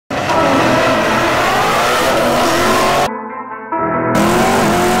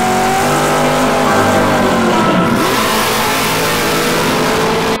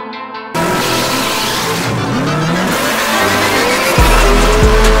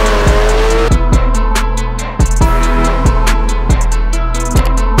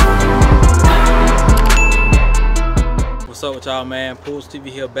with y'all, man? Pools TV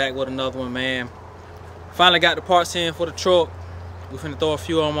here, back with another one, man. Finally got the parts in for the truck. We finna throw a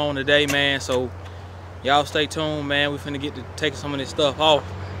few of them on today, man. So y'all stay tuned, man. We finna get to taking some of this stuff off,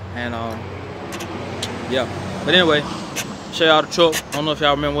 and yeah. But anyway, show y'all the truck. I don't know if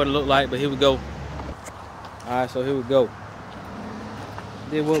y'all remember what it looked like, but here we go. All right, so here we go.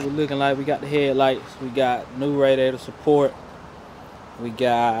 This is what we're looking like. We got the headlights. We got new radiator support. We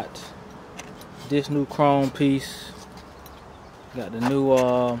got this new chrome piece. Got the new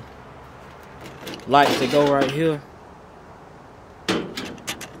lights that go right here.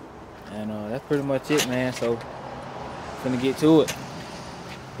 And that's pretty much it, man. So I'm finna get to it.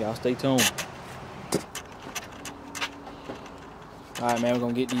 Y'all stay tuned. Alright, man, we're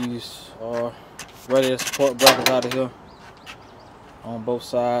gonna get these radiator support brackets out of here on both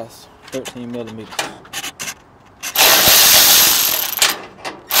sides, 13 millimeters.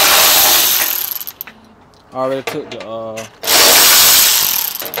 I already took the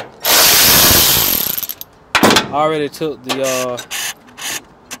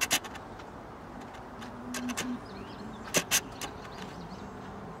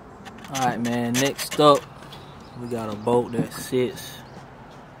Alright, man, next up we got a bolt that sits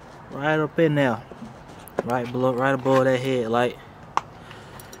right up in there, right above that headlight.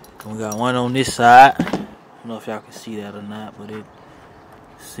 We got one on this side. I don't know if y'all can see that or not, but it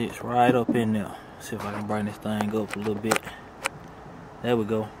sits right up in there. See if I can bring this thing up a little bit. There we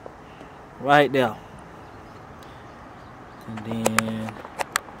go. Right there. And then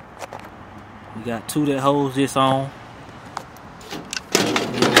we got two that holds this on.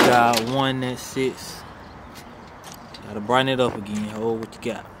 And then we got one that sits. Gotta brighten it up again. Hold what you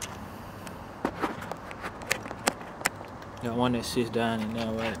got. Got one that sits down in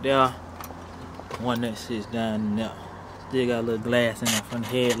there right there. One that sits down in there. Still got a little glass in there from the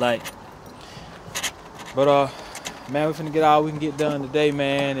headlight. But man, we finna get all we can get done today,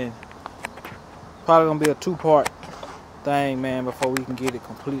 man, and probably gonna be a two-part thing, man, before we can get it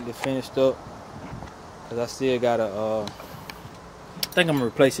completely finished up. Cause I still gotta I think I'm gonna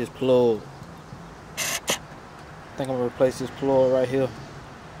replace this plug. I think I'm gonna replace this plug right here.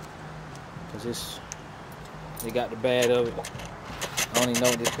 Cause they got the bad of it. I don't even know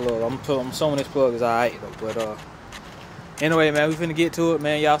what this plug. I'm assuming this plug is alright though. But anyway, man, we finna get to it,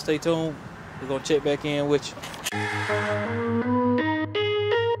 man. Y'all stay tuned. We're gonna check back in with you.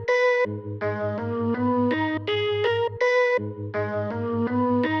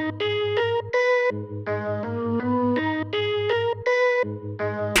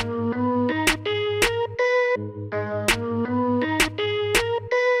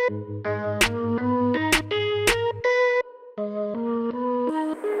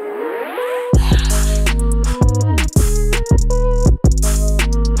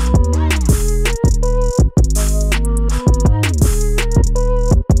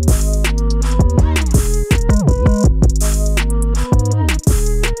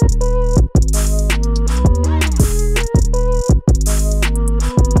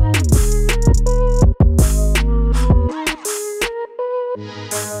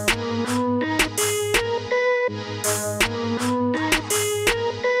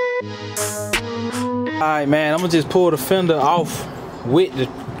 Alright, man, I'm gonna just pull the fender off with the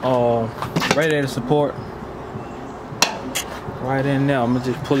radiator support right in there. I'm gonna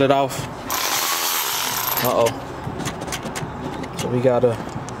just pull it off. So we got a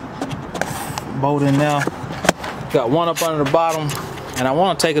bolt in there. Got one up under the bottom, and I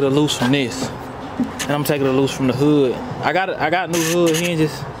want to take it loose from this, and I'm taking it loose from the hood. I got new hood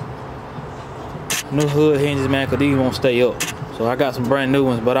hinges. Man, cause these won't stay up. So I got some brand new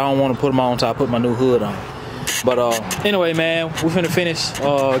ones, but I don't want to put them on until I put my new hood on. But anyway, man, we finna finish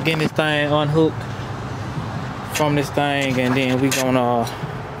getting this thing unhooked from this thing, and then we gonna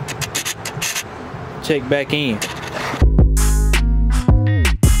check back in.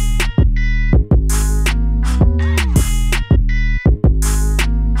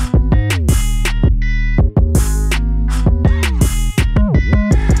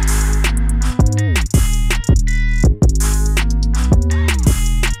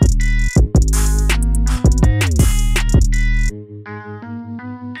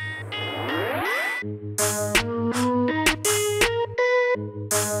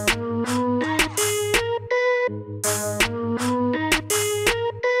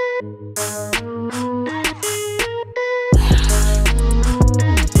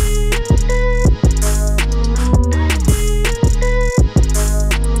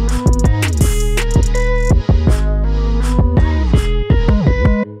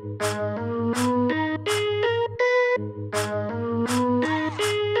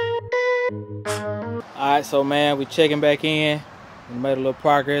 so man, we checking back in. We made a little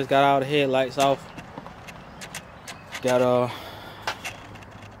progress. Got all the headlights off. Got all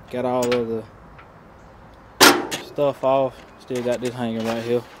of the stuff off. Still got this hanging right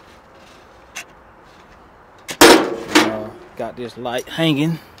here. Got this light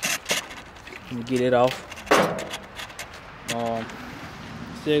hanging. Let me get it off.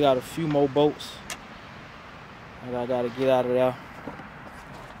 Still got a few more bolts that I gotta get out of there.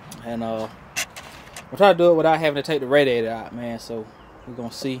 And I'm trying to do it without having to take the radiator out, man. So we're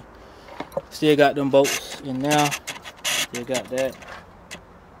gonna see. Still got them bolts in now. Still got that.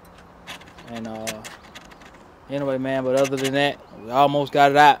 And anyway, man. But other than that, we almost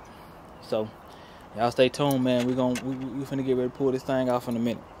got it out. So y'all stay tuned, man. We finna get ready to pull this thing off in a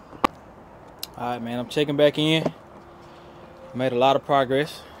minute. All right, man. I'm checking back in. Made a lot of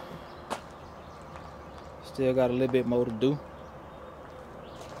progress. Still got a little bit more to do.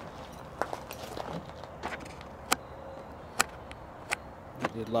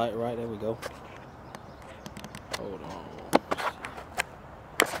 Get this light right, there we go. Hold on.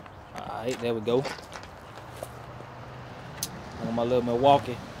 Alright, there we go. On my little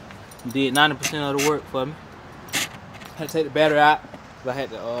Milwaukee. Did 90% of the work for me. Had to take the battery out. I had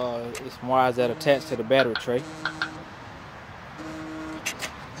to, it's some wires that attach to the battery tray.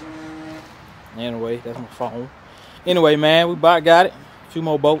 Anyway, that's my phone. Anyway, man, we about got it. A few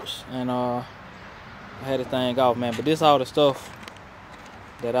more bolts, and I had the thing off, man. But this all the stuff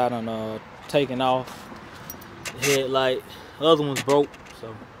that I done taken off. The headlight, the other one's broke,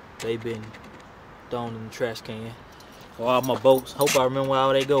 so they been thrown in the trash can. So all my bolts, hope I remember where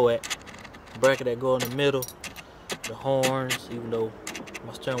all they go at. The bracket that go in the middle, the horns, even though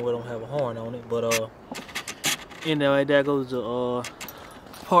my steering wheel don't have a horn on it. But anyway, there goes the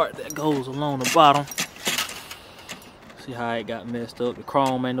part that goes along the bottom. See how it got messed up. The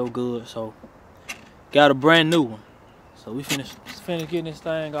chrome ain't no good, so got a brand new one. So we finished getting this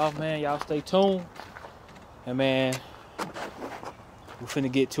thing off, man. Y'all stay tuned, and man, we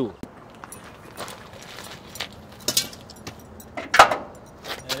finna get to it.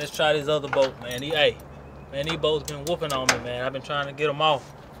 Man, let's try this other bolt, man. These bolts been whooping on me, man. I've been trying to get them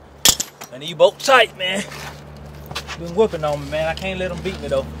off, and these bolts tight, man. Been whooping on me, man. I can't let them beat me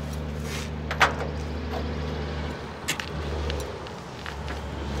though.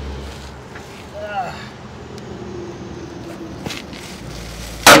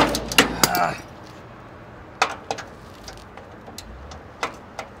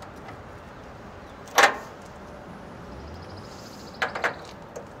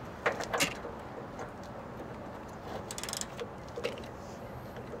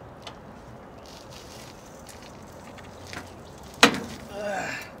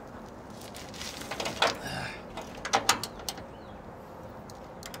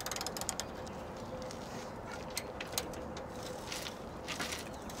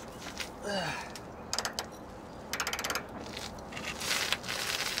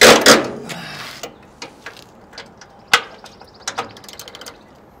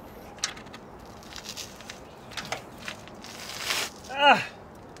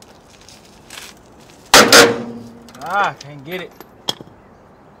 Can't get it.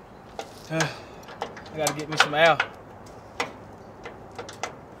 I gotta get me some air.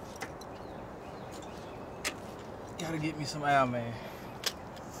 Gotta get me some air, man.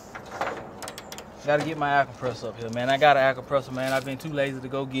 Gotta get my air compressor up here, man. I got an air compressor, man. I've been too lazy to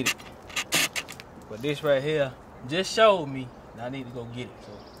go get it. But this right here just showed me that I need to go get it.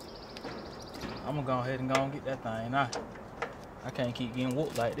 So I'm gonna go ahead and go and get that thing now. I can't keep getting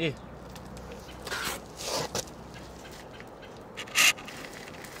whooped like this.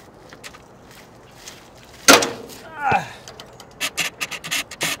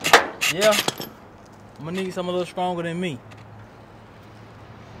 Yeah, I'm gonna need something a little stronger than me.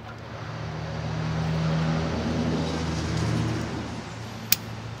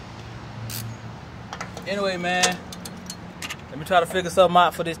 Anyway, man, let me try to figure something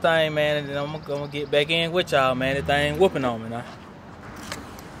out for this thing, man, and then I'm gonna get back in with y'all, man. This thing whooping on me now.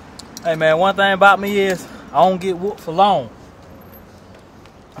 Hey, man, one thing about me is I don't get whooped for long.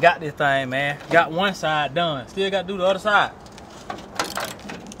 Got this thing, man. Got one side done. Still got to do the other side.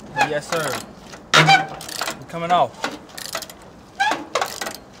 Yes, sir. I'm coming off.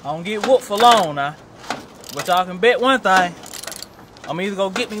 I don't get whooped for long now. But y'all can bet one thing. I'm either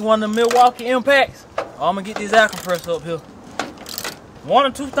gonna get me one of the Milwaukee Impacts, or I'm gonna get this air compressor up here. One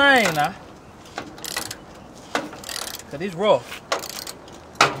or two things now. Cause it's rough.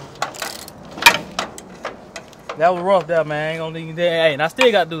 That was rough there, man. Ain't gonna need that. Hey, and I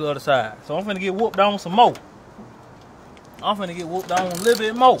still got to do the other side. So I'm finna get whooped on some more. I'm finna get whooped on a little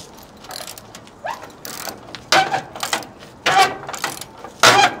bit more.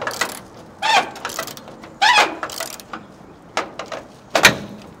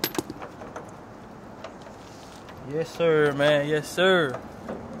 Yes, sir, man. Yes, sir.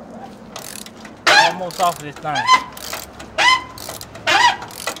 Almost off of this thing.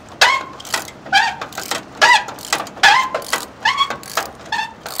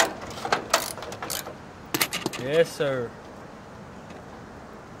 Yes, sir.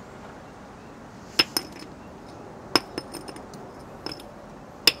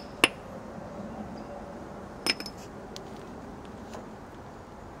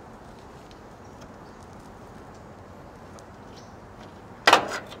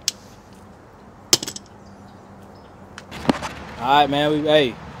 Alright, man,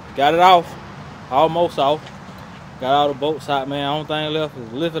 we got it off. Almost off. Got all the bolts out, man. Only thing left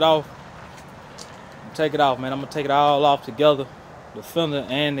is lift it off. Take it off, man. I'm gonna take it all off together. The fender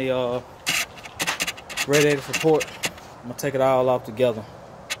and the radiator support. I'm gonna take it all off together.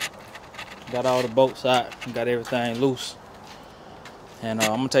 Got all the bolts out. Got everything loose. And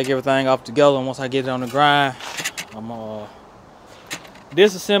I'm gonna take everything off together. And once I get it on the grind, I'm gonna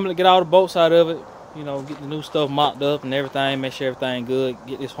disassemble it, get all the bolts out of it. You know, get the new stuff mocked up and everything, make sure everything good,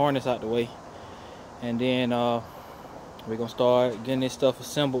 get this harness out the way. And then we're gonna start getting this stuff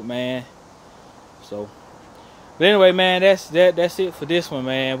assembled, man. So, but anyway, man, that's it for this one,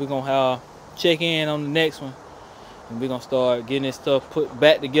 man. We're gonna check in on the next one. And we're gonna start getting this stuff put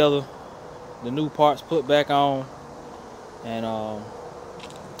back together, the new parts put back on. And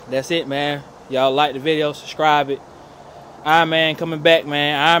that's it, man. Y'all like the video, subscribe it. Iron Man coming back,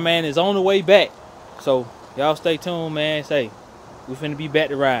 man. Iron Man is on the way back. So y'all stay tuned, man. Say, we finna be back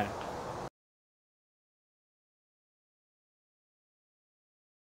to ride.